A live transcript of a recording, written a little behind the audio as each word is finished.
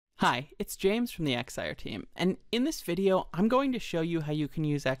Hi, it's James from the Excire team, and in this video I'm going to show you how you can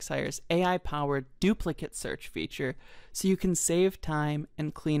use Excire's AI-powered duplicate search feature so you can save time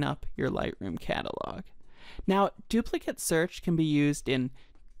and clean up your Lightroom catalog. Now, duplicate search can be used in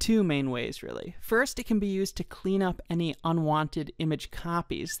two main ways really. First, it can be used to clean up any unwanted image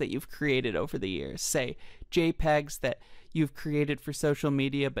copies that you've created over the years, say JPEGs that you've created for social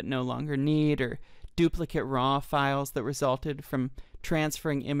media but no longer need, or duplicate RAW files that resulted from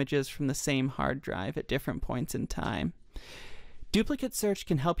transferring images from the same hard drive at different points in time. Duplicate search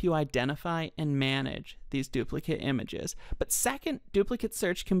can help you identify and manage these duplicate images. But second, duplicate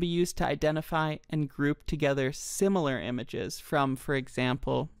search can be used to identify and group together similar images from, for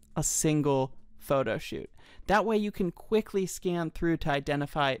example, a single photo shoot. That way you can quickly scan through to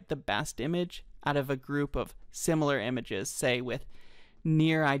identify the best image out of a group of similar images, say with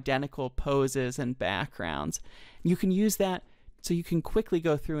near identical poses and backgrounds. You can use that so you can quickly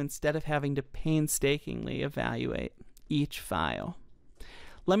go through instead of having to painstakingly evaluate each file.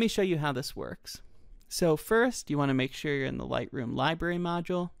 Let me show you how this works. So first, you want to make sure you're in the Lightroom Library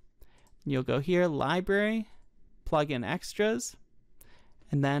module. You'll go here, Library, plug in Extras,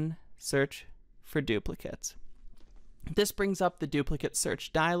 and then search for duplicates. This brings up the duplicate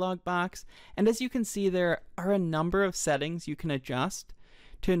search dialog box, and as you can see, there are a number of settings you can adjust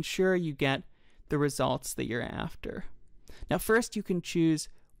to ensure you get the results that you're after. Now first, you can choose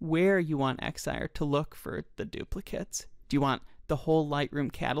where you want Excire to look for the duplicates. Do you want the whole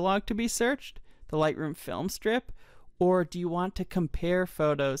Lightroom catalog to be searched, the Lightroom film strip, or do you want to compare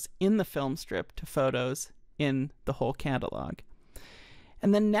photos in the film strip to photos in the whole catalog?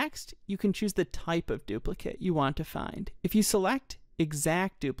 And then next, you can choose the type of duplicate you want to find. If you select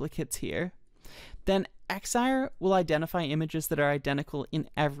exact duplicates here, then Excire will identify images that are identical in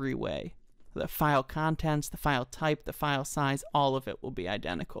every way. The file contents, the file type, the file size, all of it will be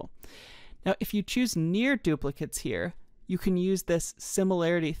identical. Now, if you choose near duplicates here, you can use this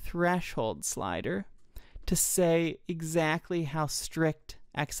similarity threshold slider to say exactly how strict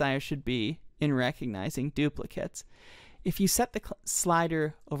Excire should be in recognizing duplicates. If you set the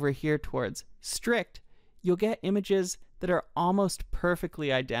slider over here towards strict, you'll get images that are almost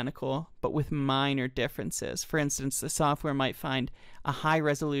perfectly identical, but with minor differences. For instance, the software might find a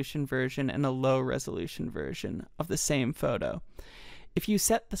high-resolution version and a low-resolution version of the same photo. If you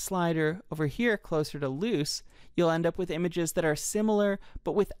set the slider over here closer to loose, you'll end up with images that are similar,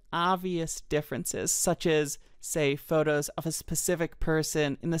 but with obvious differences, such as, say, photos of a specific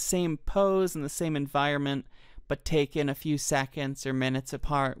person in the same pose, in the same environment, but taken a few seconds or minutes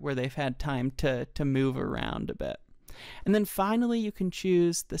apart where they've had time to move around a bit. And then finally, you can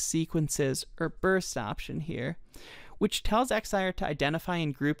choose the sequences or burst option here, which tells Excire to identify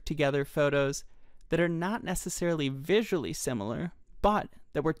and group together photos that are not necessarily visually similar, but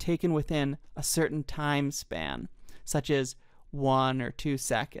that were taken within a certain time span, such as 1 or 2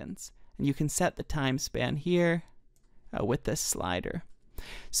 seconds. And you can set the time span here with this slider.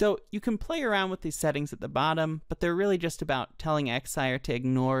 So you can play around with these settings at the bottom, but they're really just about telling Excire to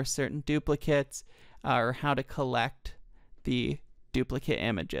ignore certain duplicates or how to collect the duplicate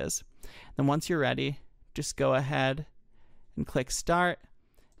images. Then once you're ready, just go ahead and click Start.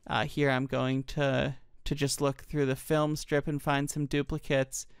 Here I'm going to just look through the film strip and find some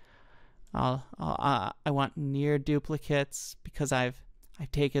duplicates. I want near duplicates because I've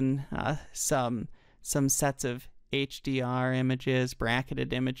taken some sets of HDR images,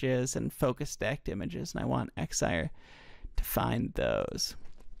 bracketed images, and focus stacked images, and I want Excire to find those.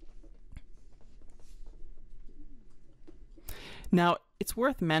 Now, it's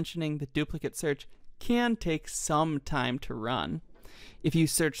worth mentioning that duplicate search can take some time to run if you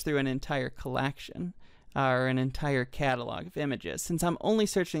search through an entire collection or an entire catalog of images. Since I'm only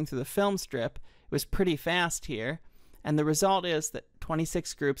searching through the film strip, it was pretty fast here, and the result is that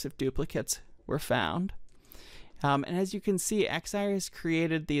 26 groups of duplicates were found. And as you can see, Excire has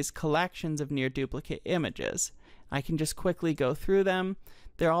created these collections of near duplicate images. I can just quickly go through them.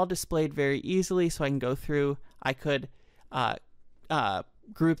 They're all displayed very easily, so I can go through. I could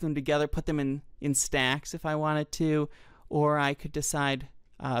group them together, put them in stacks if I wanted to, or I could decide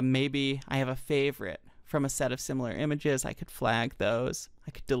maybe I have a favorite from a set of similar images. I could flag those.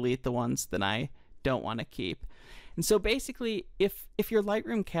 I could delete the ones that I don't want to keep. And so basically, if your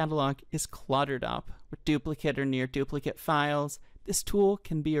Lightroom catalog is cluttered up with duplicate or near duplicate files, this tool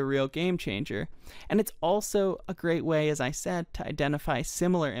can be a real game changer. And it's also a great way, as I said, to identify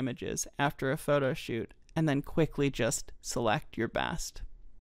similar images after a photo shoot and then quickly just select your best.